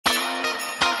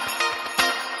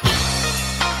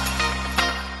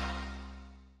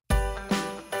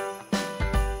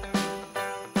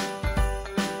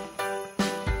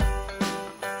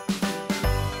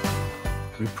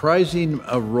Reprising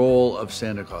a role of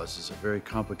Santa Claus is a very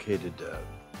complicated,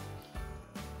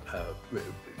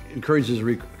 encourages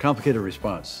a complicated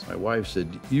response. My wife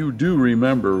said, "You do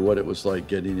remember what it was like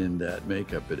getting in that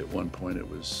makeup," but at one point it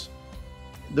was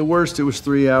the worst. It was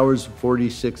 3 hours,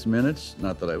 46 minutes,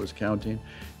 not that I was counting,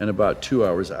 and about 2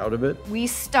 hours out of it. We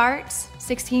start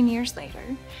 16 years later.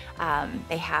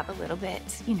 They have a little bit,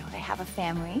 you know, they have a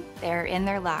family. They're in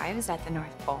their lives at the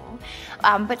North Pole.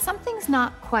 But something's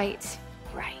not quite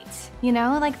right, you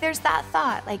know? Like there's that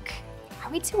thought, like, are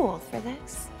we too old for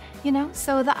this? You know?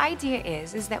 So the idea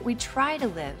is that we try to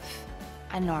live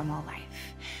a normal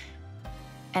life.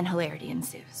 And hilarity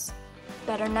ensues.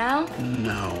 Better now?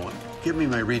 No. Give me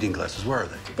my reading glasses. Where are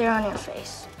they? They're on your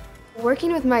face.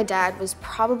 Working with my dad was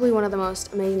probably one of the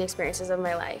most amazing experiences of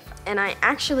my life. And I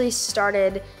actually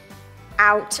started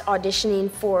out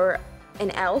auditioning for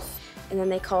an elf, and then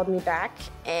they called me back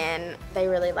and they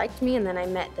really liked me, and then I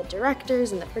met the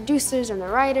directors and the producers and the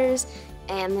writers,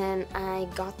 and then I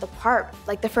got the part.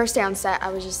 Like the first day on set,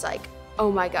 I was just like, oh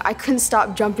my God, I couldn't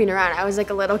stop jumping around. I was like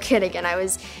a little kid again. I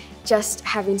was just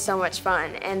having so much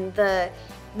fun. And the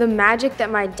magic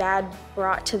that my dad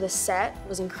brought to the set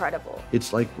was incredible.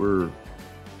 It's like we're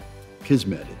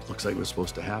kismet. It looks like it was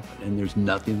supposed to happen, and there's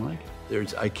nothing like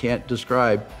it. I can't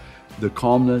describe the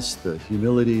calmness, the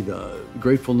humility, the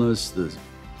gratefulness, the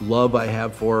love I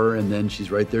have for her, and then she's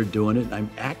right there doing it, and I'm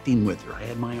acting with her. I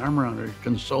had my arm around her,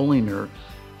 consoling her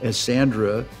as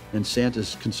Sandra, and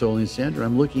Santa's consoling Sandra.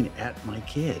 I'm looking at my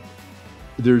kid.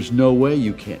 There's no way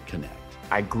you can't connect.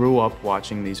 I grew up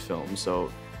watching these films,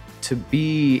 so to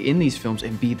be in these films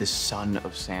and be the son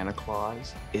of Santa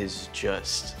Claus is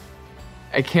just,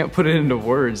 I can't put it into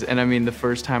words. And I mean, the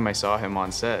first time I saw him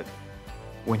on set,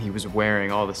 when he was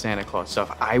wearing all the Santa Claus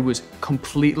stuff, I was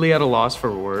completely at a loss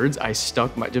for words. I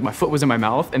stuck, my foot was in my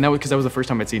mouth, and that was because that was the first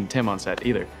time I'd seen Tim on set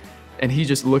either. And he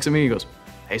just looks at me and he goes,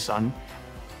 "Hey son."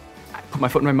 I put my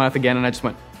foot in my mouth again and I just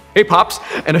went, "Hey Pops,"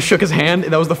 and I shook his hand,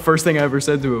 and that was the first thing I ever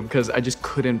said to him because I just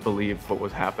couldn't believe what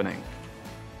was happening.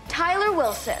 Tyler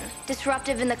Wilson,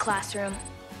 disruptive in the classroom.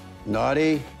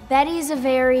 Naughty. Betty's a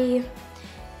very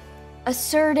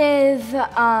assertive,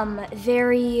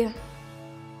 very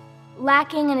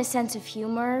lacking in a sense of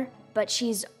humor, but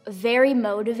she's very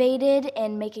motivated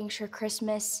in making sure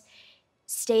Christmas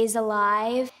stays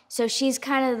alive. So she's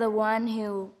kind of the one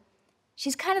who,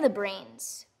 she's kind of the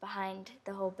brains behind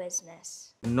the whole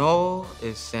business. Noel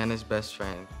is Santa's best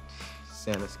friend,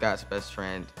 Santa Scott's best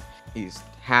friend. He's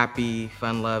happy,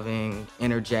 fun-loving,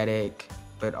 energetic,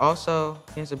 but also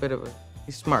he has a bit of a,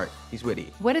 he's smart, he's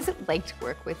witty. What is it like to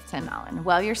work with Tim Allen?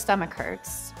 Well, your stomach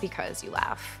hurts because you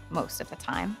laugh most of the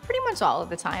time, pretty much all of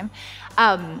the time.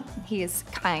 He is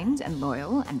kind and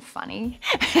loyal and funny.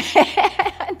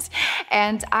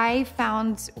 and I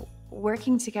found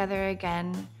working together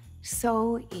again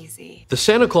so easy. The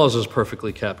Santa Clauses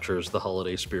perfectly captures the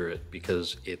holiday spirit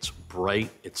because it's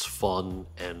bright, it's fun,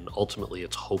 and ultimately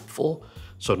it's hopeful.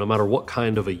 So no matter what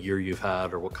kind of a year you've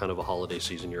had or what kind of a holiday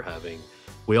season you're having,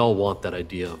 we all want that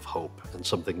idea of hope and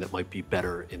something that might be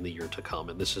better in the year to come.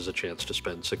 And this is a chance to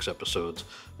spend 6 episodes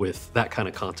with that kind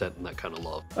of content and that kind of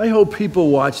love. I hope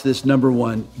people watch this, number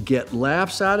one, get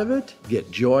laughs out of it, get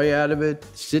joy out of it,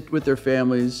 sit with their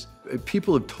families.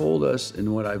 People have told us,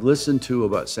 and what I've listened to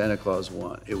about Santa Claus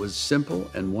 1, it was simple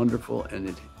and wonderful,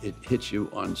 and it hits you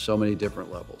on so many different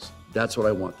levels. That's what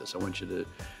I want this. I want you to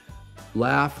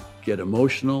laugh, get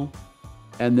emotional,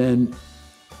 and then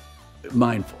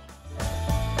mindful.